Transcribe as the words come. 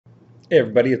Hey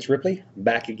everybody, it's Ripley. I'm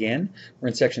back again. We're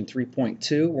in section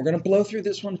 3.2. We're going to blow through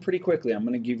this one pretty quickly. I'm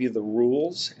going to give you the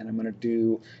rules and I'm going to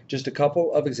do just a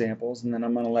couple of examples and then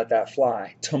I'm going to let that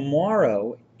fly.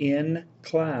 Tomorrow in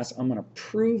class, I'm going to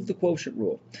prove the quotient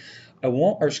rule. I'm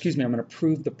going to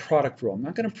prove the product rule. I'm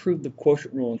not going to prove the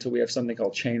quotient rule until we have something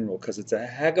called chain rule because it's a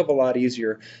heck of a lot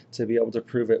easier to be able to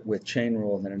prove it with chain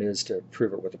rule than it is to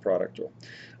prove it with the product rule.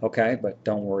 Okay, but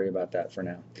don't worry about that for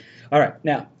now. All right,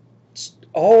 now,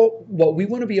 what we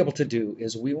want to be able to do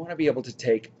is we want to be able to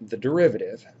take the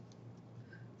derivative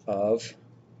of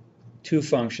two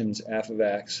functions f of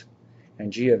x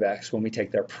and g of x when we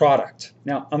take their product.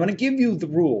 Now I'm going to give you the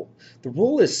rule. The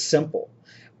rule is simple.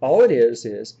 All it is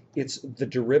it's the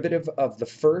derivative of the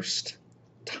first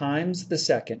times the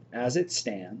second as it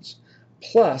stands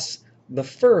plus the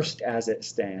first as it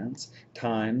stands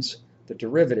times the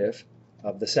derivative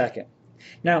of the second.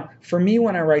 Now, for me,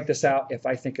 when I write this out, if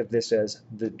I think of this as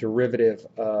the derivative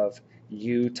of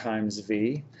u times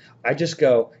v, I just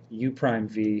go u prime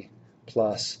v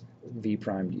plus v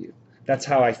prime u. That's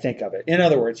how I think of it. In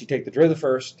other words, you take the derivative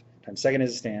first times second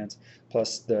as it stands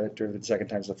plus the derivative second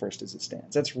times the first as it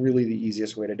stands. That's really the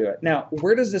easiest way to do it. Now,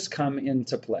 where does this come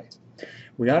into play?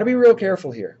 We got to be real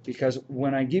careful here because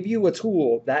when I give you a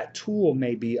tool, that tool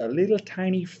may be a little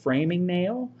tiny framing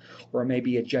nail or it may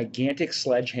be a gigantic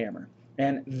sledgehammer.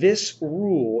 And this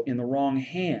rule in the wrong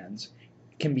hands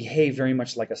can behave very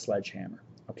much like a sledgehammer.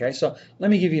 Okay, so let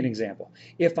me give you an example.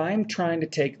 If I'm trying to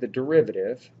take the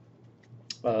derivative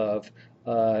of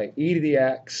e to the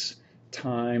x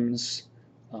times,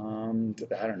 I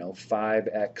don't know,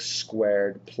 5x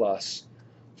squared plus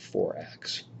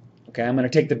 4x. Okay, I'm going to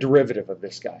take the derivative of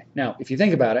this guy. Now, if you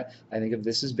think about it, I think of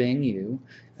this as being u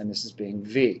and this as being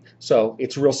v. So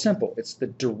it's real simple. It's the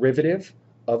derivative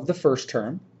of the first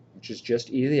term, which is just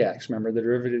e to the x. Remember, the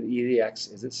derivative of e to the x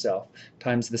is itself,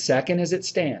 times the second as it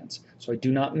stands. So I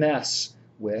do not mess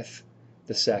with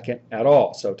the second at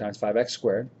all. So times 5x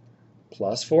squared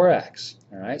plus 4x.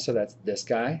 All right, so that's this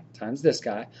guy times this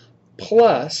guy,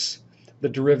 plus the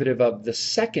derivative of the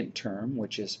second term,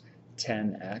 which is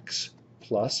 10x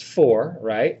plus 4,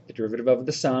 right? The derivative of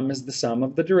the sum is the sum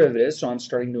of the derivatives, so I'm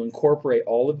starting to incorporate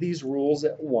all of these rules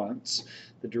at once.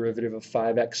 The derivative of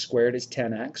 5x squared is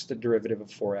 10x, the derivative of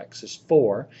 4x is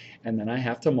 4, and then I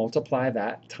have to multiply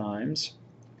that times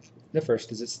the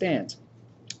first as it stands.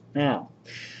 Now,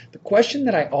 the question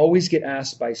that I always get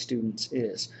asked by students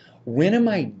is, when am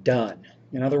I done?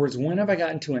 In other words, when have I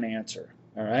gotten to an answer?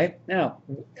 All right? Now,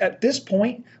 at this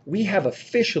point, we have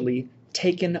officially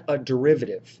taken a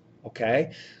derivative. Okay,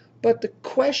 but the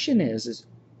question is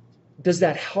does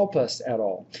that help us at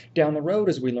all? Down the road,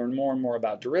 as we learn more and more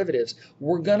about derivatives,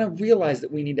 we're going to realize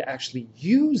that we need to actually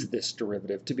use this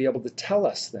derivative to be able to tell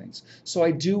us things. So I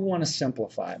do want to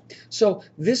simplify. So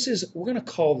we're going to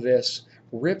call this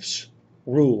Rip's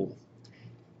rule.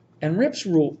 And Rip's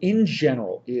rule in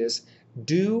general is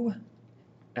do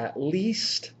at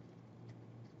least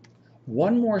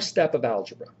one more step of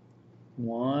algebra.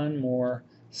 One more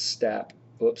step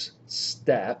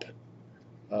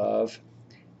of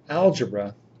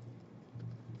algebra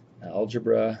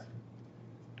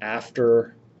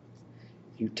after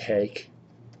you take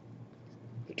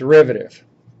the derivative.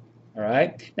 All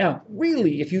right? Now,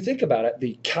 really, if you think about it,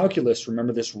 the calculus,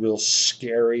 remember this real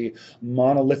scary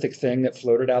monolithic thing that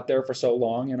floated out there for so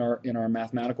long in our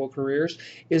mathematical careers,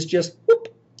 is just whoop,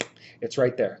 it's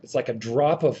right there. It's like a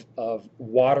drop of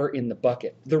water in the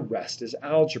bucket. The rest is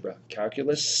algebra.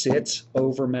 Calculus sits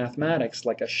over mathematics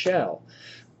like a shell.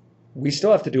 We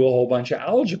still have to do a whole bunch of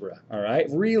algebra, all right?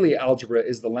 Really, algebra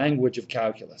is the language of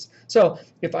calculus. So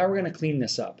if I were going to clean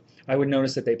this up, I would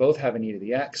notice that they both have an e to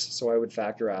the x, so I would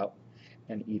factor out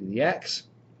an e to the x,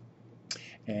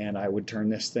 and I would turn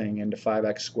this thing into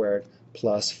 5x squared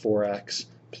plus 4x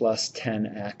plus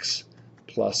 10x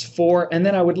plus 4, and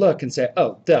then I would look and say,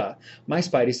 oh, duh, my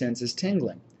spidey sense is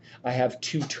tingling. I have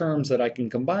two terms that I can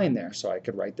combine there, so I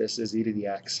could write this as e to the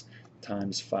x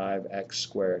times 5x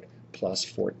squared plus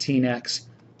 14x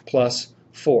plus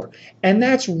 4. And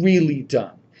that's really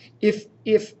done. If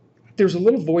there's a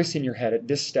little voice in your head at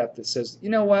this step that says, you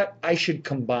know what, I should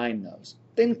combine those,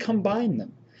 then combine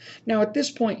them. Now at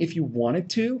this point, if you wanted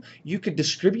to, you could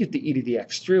distribute the e to the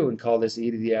x through and call this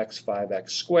e to the x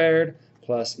 5x squared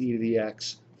plus e to the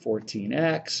x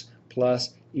 14x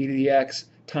plus e to the x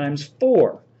times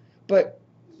 4. But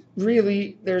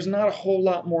really, there's not a whole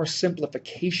lot more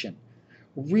simplification.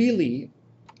 Really,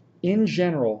 in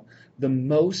general, the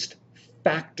most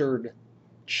factored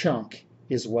chunk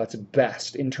is what's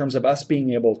best in terms of us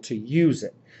being able to use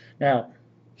it. Now,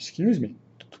 excuse me,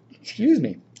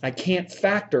 I can't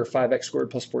factor 5x squared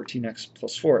plus 14x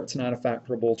plus 4. It's not a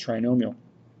factorable trinomial.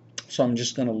 So I'm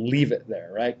just going to leave it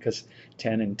there, right? Because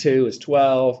 10 and 2 is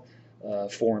 12,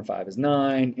 4 and 5 is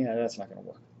 9. Yeah, that's not going to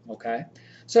work, okay?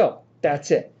 So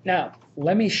that's it. Now,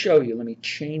 let me show you. Let me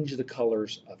change the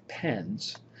colors of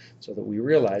pens so that we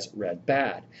realize red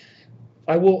bad.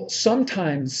 I will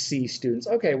sometimes see students,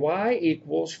 okay, y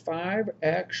equals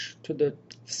 5x to the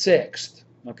 6th,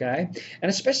 okay? And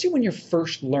especially when you're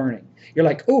first learning, you're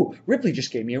like, oh, Ripley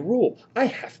just gave me a rule. I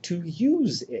have to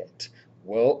use it.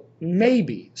 Well,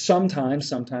 maybe. Sometimes,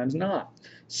 sometimes not.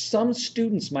 Some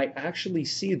students might actually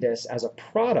see this as a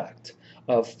product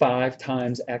of 5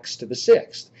 times x to the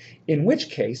 6th, in which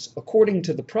case, according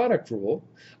to the product rule,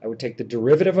 I would take the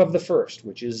derivative of the first,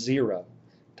 which is 0,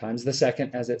 times the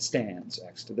second as it stands,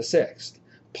 x to the 6th,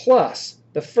 plus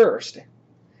the first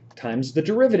times the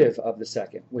derivative of the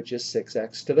second, which is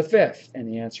 6x to the 5th. And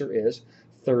the answer is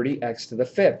 30x to the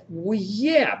 5th. Well,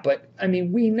 yeah, but I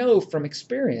mean, we know from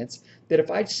experience that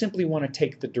if I simply want to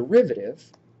take the derivative,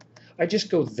 I just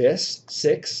go this,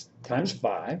 6 times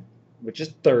 5, which is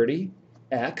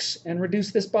 30x, and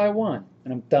reduce this by 1,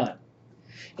 and I'm done.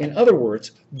 In other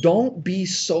words, don't be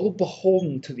so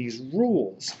beholden to these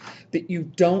rules that you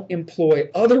don't employ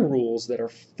other rules that are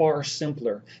far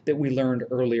simpler that we learned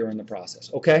earlier in the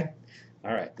process, okay?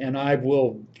 All right, and I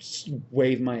will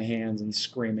wave my hands and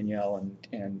scream and yell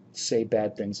and say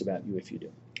bad things about you if you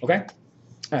do, okay?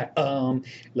 All right,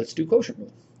 let's do quotient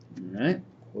rule. All right,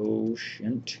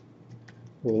 quotient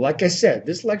rule. Like I said,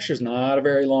 this lecture is not a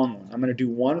very long one. I'm going to do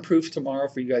one proof tomorrow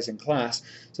for you guys in class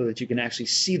so that you can actually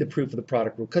see the proof of the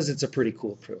product rule because it's a pretty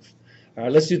cool proof. All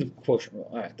right, let's do the quotient rule.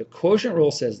 All right, the quotient rule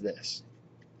says this,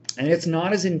 and it's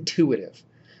not as intuitive.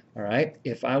 All right,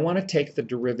 if I want to take the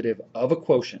derivative of a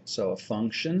quotient, so a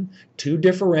function, two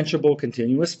differentiable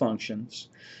continuous functions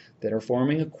that are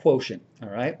forming a quotient, all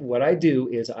right, what I do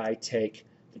is I take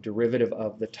the derivative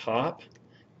of the top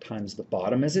times the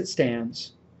bottom as it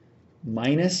stands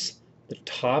minus the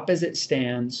top as it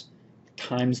stands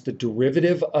times the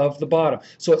derivative of the bottom.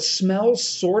 So it smells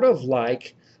sort of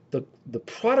like the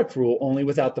product rule, only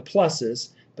without the pluses,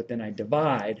 but then I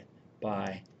divide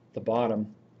by the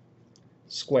bottom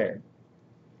squared.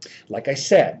 Like I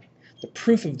said, the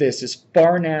proof of this is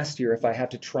far nastier if I have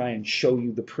to try and show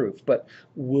you the proof, but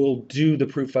we'll do the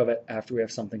proof of it after we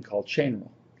have something called chain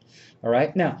rule. All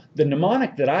right, now the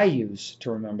mnemonic that I use to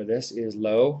remember this is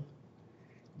low,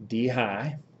 d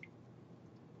high.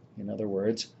 In other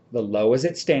words, the low as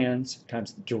it stands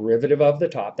times the derivative of the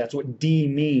top. That's what d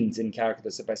means in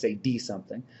calculus if I say d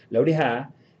something. Low d high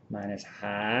minus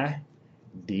high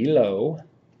d low.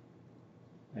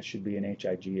 That should be an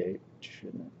H-I-G-H,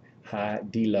 shouldn't it? High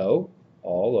d low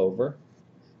all over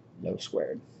low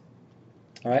squared.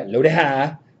 All right, low to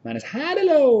high minus high to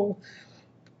low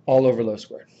all over low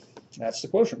squared. That's the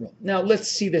quotient rule. Now let's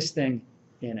see this thing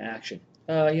in action.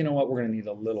 You know what, we're going to need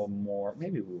a little more.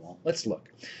 Maybe we won't. Let's look.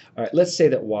 All right, let's say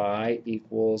that y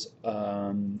equals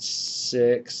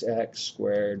 6x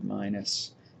squared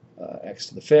minus x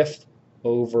to the 5th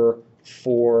over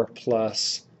 4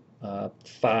 plus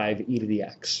 5 e to the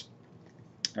x.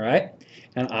 All right,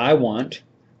 and I want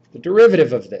the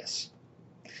derivative of this.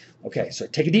 Okay, so I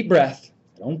take a deep breath,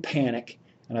 I don't panic,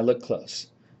 and I look close.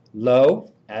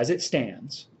 Low as it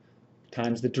stands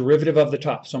times the derivative of the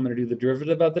top. So I'm going to do the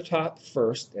derivative of the top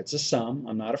first. It's a sum.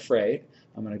 I'm not afraid.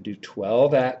 I'm going to do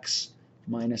 12x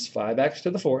minus 5x to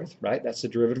the 4th, right? That's the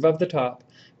derivative of the top,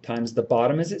 times the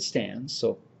bottom as it stands,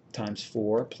 so times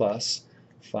 4 plus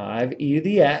 5 e to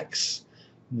the x,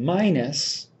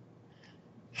 minus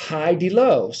high d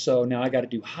low. So now I got to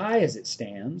do high as it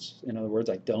stands. In other words,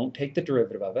 I don't take the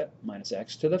derivative of it, minus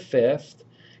x to the 5th,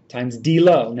 times d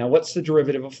low. Now what's the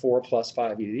derivative of 4 plus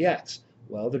 5 e to the x?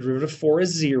 Well, the derivative of 4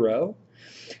 is 0.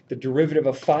 The derivative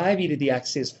of 5 e to the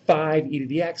x is 5 e to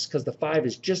the x because the 5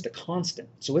 is just a constant.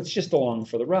 So it's just along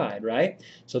for the ride, right?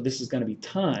 So this is going to be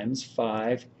times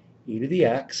 5 e to the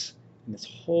x, and this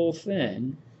whole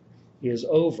thing is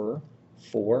over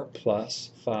 4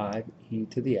 plus 5 e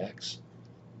to the x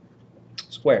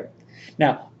squared.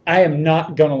 Now, I am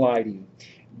not going to lie to you.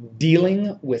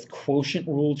 Dealing with quotient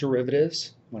rule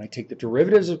derivatives, when I take the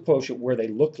derivatives of quotient where they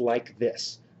look like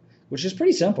this, which is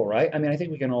pretty simple, right? I mean, I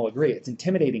think we can all agree. It's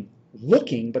intimidating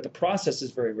looking, but the process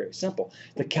is very, very simple.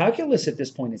 The calculus at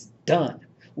this point is done.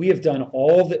 We have done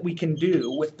all that we can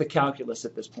do with the calculus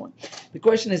at this point. The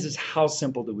question is how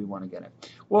simple do we want to get it?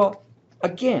 Well,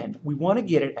 again, we want to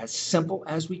get it as simple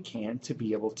as we can to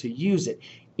be able to use it.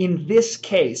 In this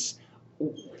case,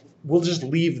 we'll just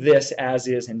leave this as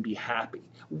is and be happy.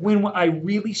 When I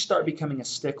really start becoming a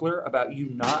stickler about you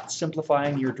not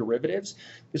simplifying your derivatives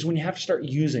is when you have to start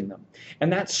using them.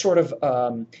 And that's sort of,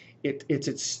 it's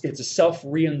a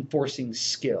self-reinforcing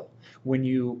skill. When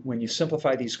you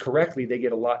simplify these correctly, they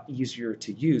get a lot easier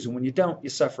to use. And when you don't, you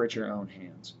suffer at your own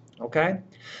hands. Okay?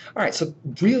 All right, so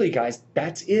really, guys,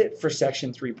 that's it for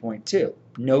section 3.2.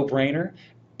 No brainer,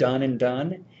 done and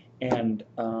done. And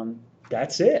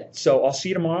that's it. So I'll see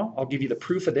you tomorrow. I'll give you the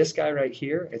proof of this guy right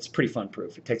here. It's a pretty fun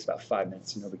proof. It takes about 5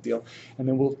 minutes, no big deal. And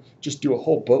then we'll just do a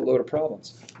whole boatload of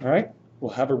problems. All right?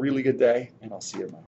 Well, have a really good day, and I'll see you tomorrow.